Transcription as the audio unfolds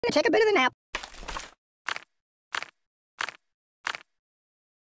Take a bit of a nap.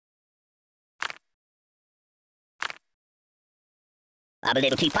 I'm a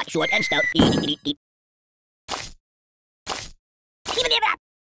little teapot, short and stout. Deep, deep, deep.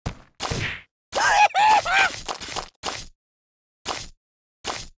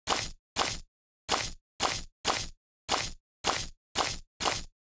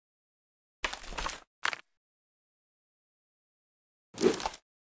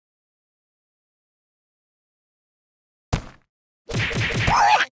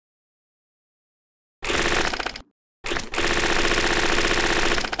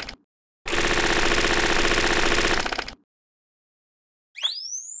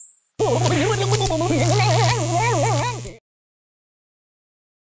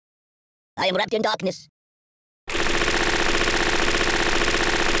 I am wrapped in darkness.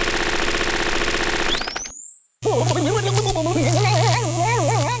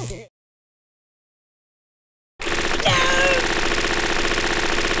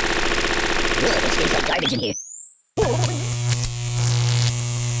 It smells like garbage in here.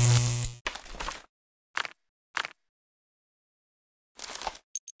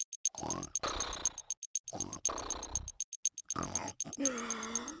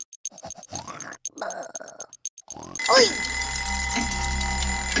 Oi!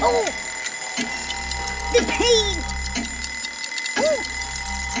 Oh! The pain! Oh!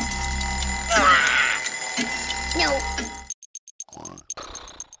 Ah! No!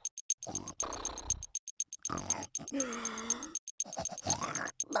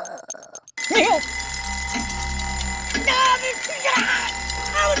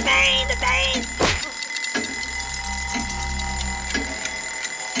 Oh, the pain! The pain!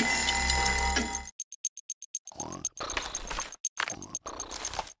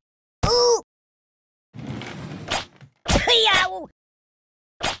 Ooh! Yow!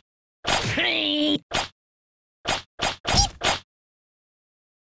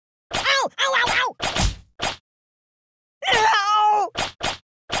 Ow! Ow! Ow! Ow!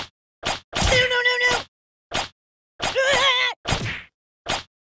 No! No! No! No!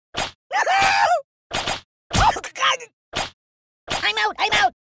 No! Oh God! I'm out! I'm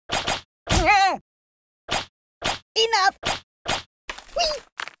out! Enough! Whee!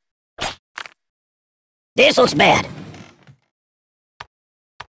 This looks bad.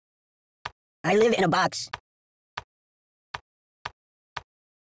 I live in a box.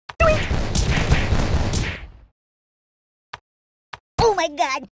 Oh my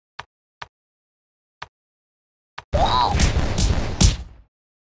God! Oh.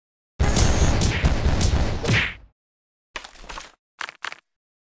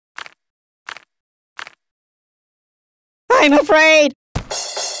 I'm afraid!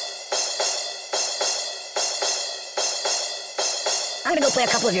 I'm gonna go play a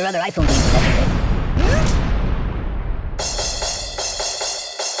couple of your other iPhone games. That's okay.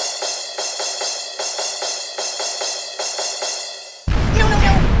 No, no,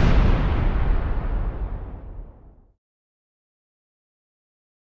 no!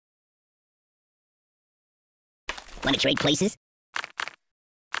 Wanna trade places?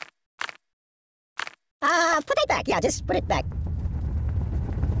 Put it back. Yeah, just put it back.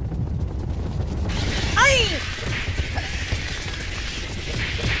 Aye!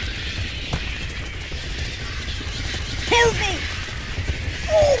 Help me!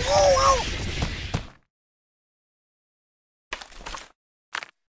 Oh, oh, oh!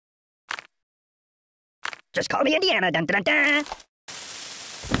 Just call me Indiana. Dun, dun, dun, dun.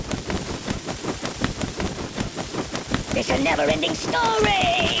 It's a never-ending story!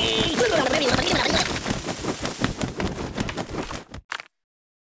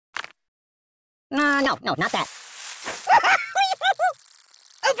 No, not that.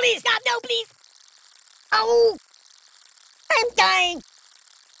 Oh, please, stop! No, please! Oh! I'm dying!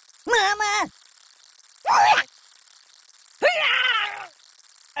 Mama!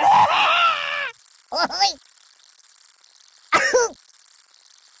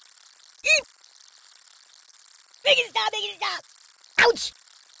 Make it stop! Make it stop! Ouch!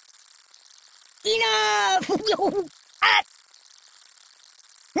 Enough! Ah!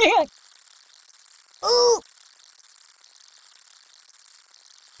 Ooh!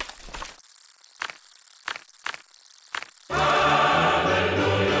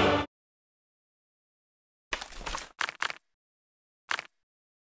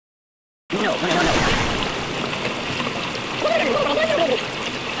 No.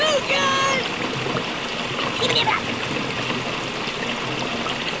 Oh, God! Give me back!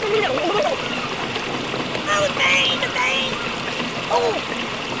 Oh, the pain! The pain! Oh!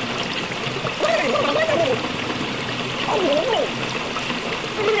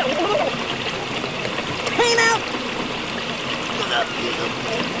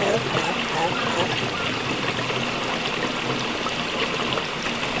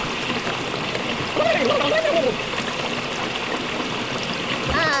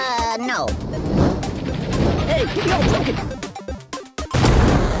 No. Hey, you're all broken.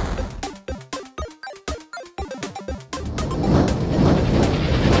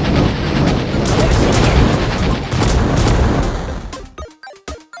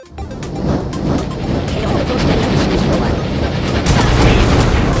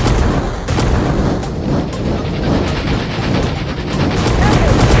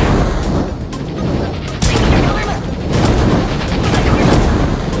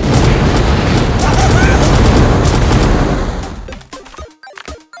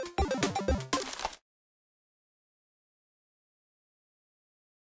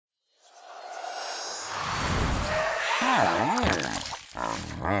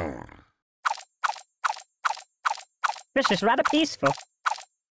 This is rather peaceful.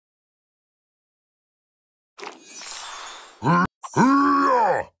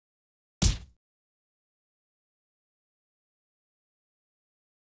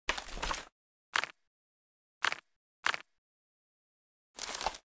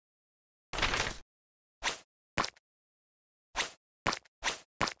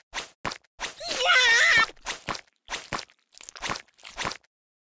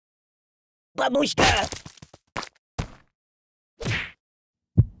 Babushka!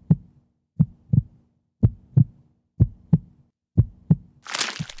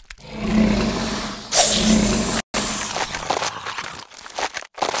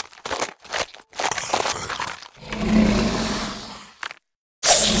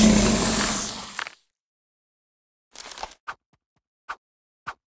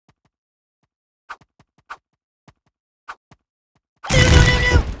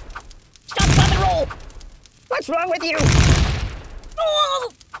 What's wrong with you?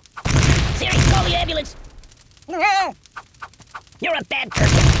 Oh! Siri, call the ambulance. You're a bad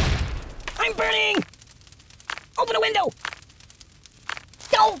person. I'm burning! Open a window!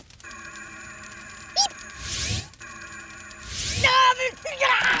 Go! Beep.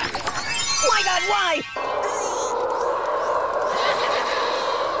 Oh my God, why?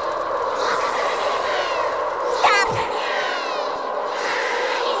 Stop!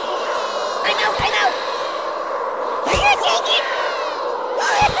 I'm out! Take it!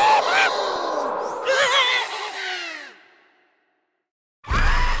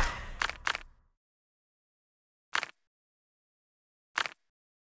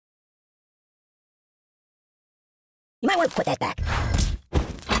 You might want to put that back.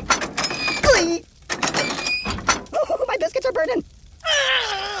 Glee! Oh, my biscuits are burning.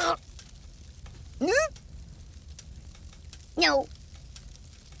 No.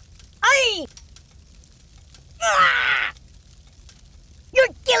 Aye! You're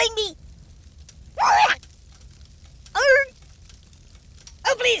killing me!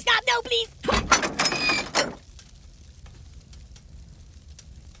 Oh, please, stop! No, please!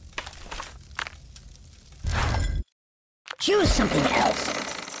 Choose something else.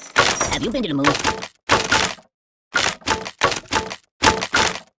 Have you been to the moon?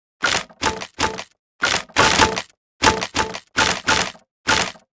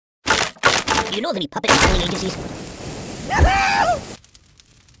 Do you know of any puppet modeling agencies?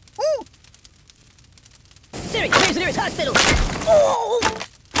 Ooh. Siri, where's the nearest hospital? Oh!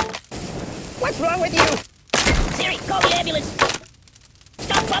 What's wrong with you? Siri, call the ambulance.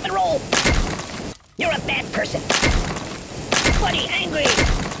 Stop, drop, and roll. You're a bad person. Funny, angry.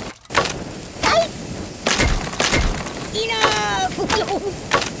 Enough!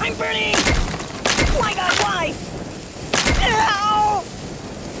 I'm burning! My God, why? Ow!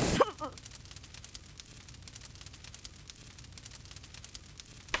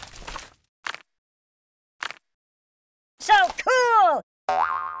 So cool!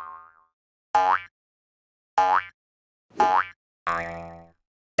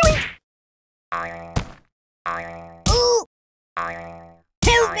 Ooh!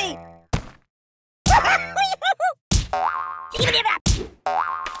 Help me!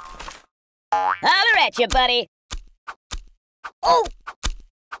 Holler at you, buddy. Oh!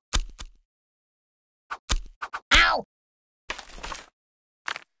 Ow!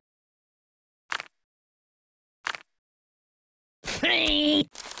 Hey,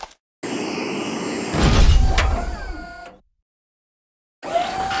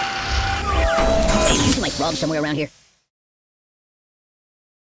 you see my frog somewhere around here?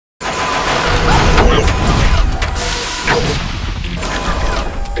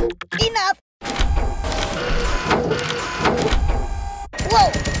 Enough!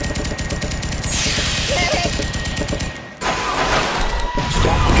 Whoa!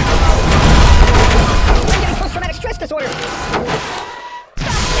 this order.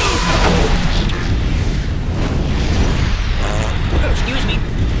 Stop, please! Oh, excuse me.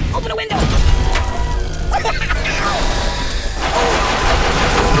 Open a window!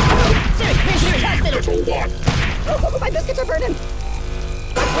 Siri, here's hospital! Oh, my biscuits are burning!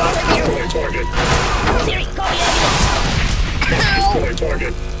 What's wrong with you? Target. Siri, call the ambulance! Ow!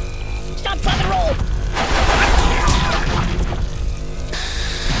 Target.